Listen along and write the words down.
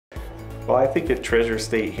Well, I think at Treasure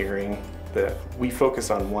State Hearing that we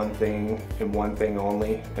focus on one thing and one thing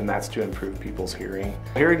only, and that's to improve people's hearing.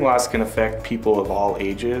 Hearing loss can affect people of all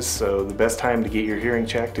ages, so the best time to get your hearing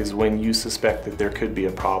checked is when you suspect that there could be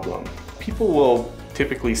a problem. People will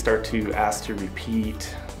typically start to ask to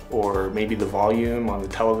repeat, or maybe the volume on the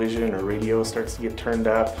television or radio starts to get turned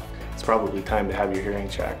up. It's probably time to have your hearing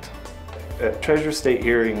checked. At Treasure State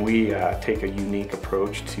Hearing, we take a unique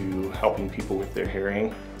approach to helping people with their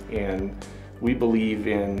hearing, and we believe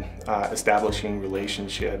in establishing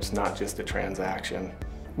relationships, not just a transaction.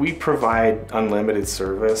 We provide unlimited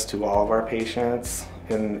service to all of our patients,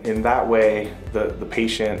 and in that way the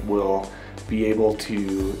patient will be able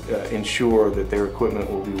to ensure that their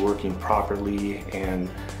equipment will be working properly and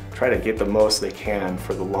try to get the most they can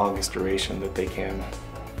for the longest duration that they can.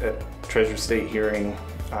 At Treasure State Hearing,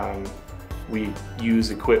 we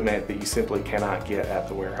use equipment that you simply cannot get at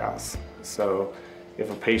the warehouse. So if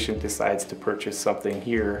a patient decides to purchase something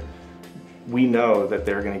here, we know that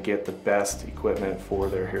they're going to get the best equipment for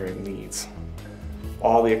their hearing needs.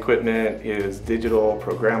 All the equipment is digital,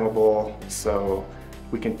 programmable, so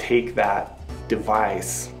we can take that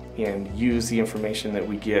device and use the information that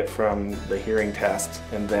we get from the hearing test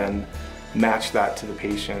and then match that to the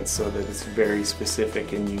patient so that it's very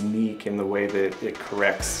specific and unique in the way that it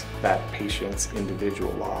corrects that patient's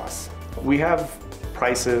individual loss. We have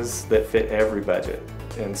prices that fit every budget,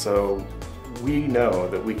 and so we know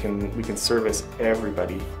that we can service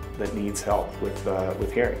everybody that needs help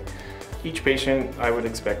with hearing. Each patient, I would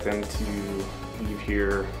expect them to leave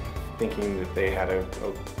here thinking that they had a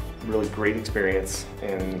really great experience,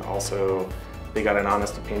 and also they got an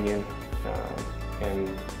honest opinion, and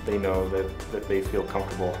they know that they feel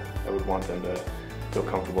comfortable. I would want them to feel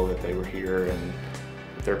comfortable that they were here and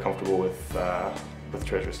that they're comfortable with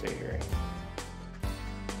Treasure State Hearing.